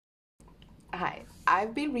Hi,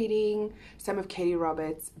 I've been reading some of Katee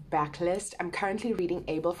Roberts' backlist. I'm currently reading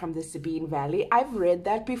Abel from the Sabine Valley. I've read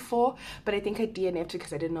that before, but I think I DNF'd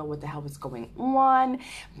because I didn't know what the hell was going on.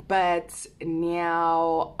 But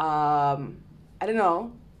now, I don't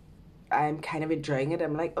know, I'm kind of enjoying it.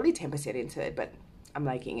 I'm like only 10% into it, but I'm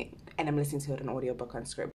liking it. And I'm listening to it on audiobook on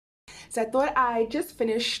Scribd. So I thought I just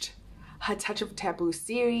finished her Touch of Taboo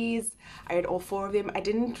series. I read all 4 of them. I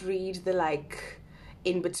didn't read the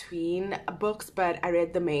in between books, but I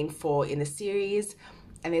read the main 4 in the series,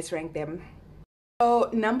 and let's rank them. So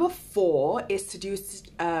number 4 is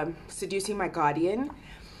Seducing My Guardian.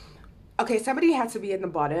 Okay, somebody had to be in the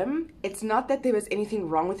bottom. It's not that there was anything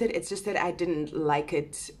wrong with it, it's just that I didn't like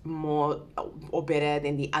it more or better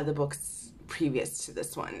than the other books previous to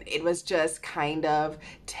this one. It was just kind of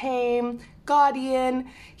tame. Guardian,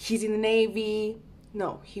 he's in the Navy.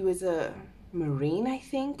 No, he was a Marine, I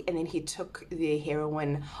think, and then he took the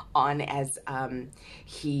heroine on as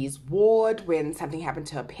his ward when something happened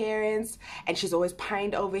to her parents, and she's always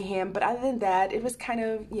pined over him. But other than that, it was kind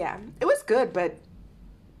of, yeah, it was good. But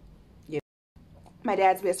yeah, My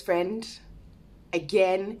Dad's Best Friend,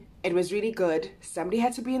 again, it was really good. Somebody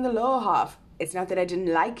had to be in the lower half. It's not that I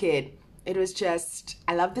didn't like it. It was just,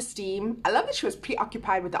 I love the steam. I love that she was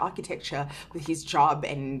preoccupied with the architecture, with his job,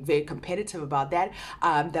 and very competitive about that.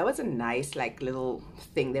 That was a nice little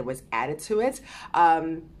thing that was added to it.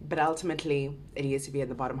 But ultimately, it needs to be in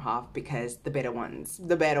the bottom half because the better ones.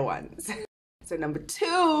 So number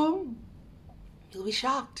 2, you'll be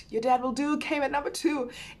shocked. Your Dad Will Do came at number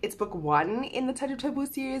 2. It's book 1 in the Touch of Taboo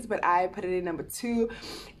series, but I put it in number 2.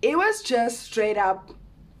 It was just straight up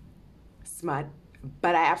smut.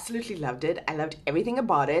 But I absolutely loved it. I loved everything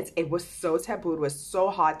about it. It was so taboo. It was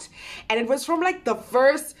so hot. And it was from the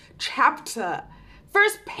first chapter,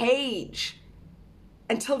 first page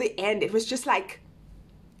until the end. It was just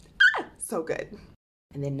so good.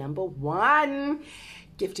 And then number 1,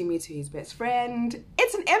 Gifting Me to His Best Friend.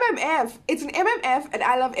 It's an MMF. It's an MMF, and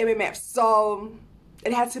I love MMF. So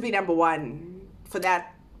it has to be number 1 for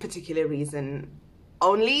that particular reason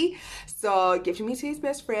only. So Gifting Me to His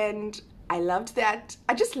Best Friend. I loved that.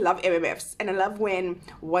 I just love MMFs, and I love when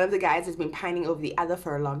one of the guys has been pining over the other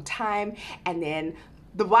for a long time, and then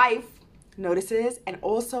the wife notices and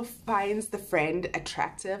also finds the friend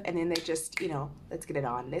attractive, and then they just, let's get it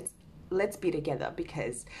on. Let's be together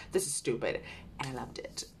because this is stupid, and I loved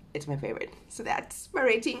it. It's my favorite. So that's my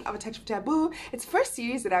rating of A Touch of Taboo. It's the first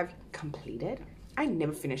series that I've completed. I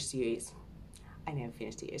never finish series. I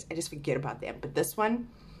just forget about them, but this one,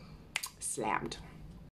 slammed.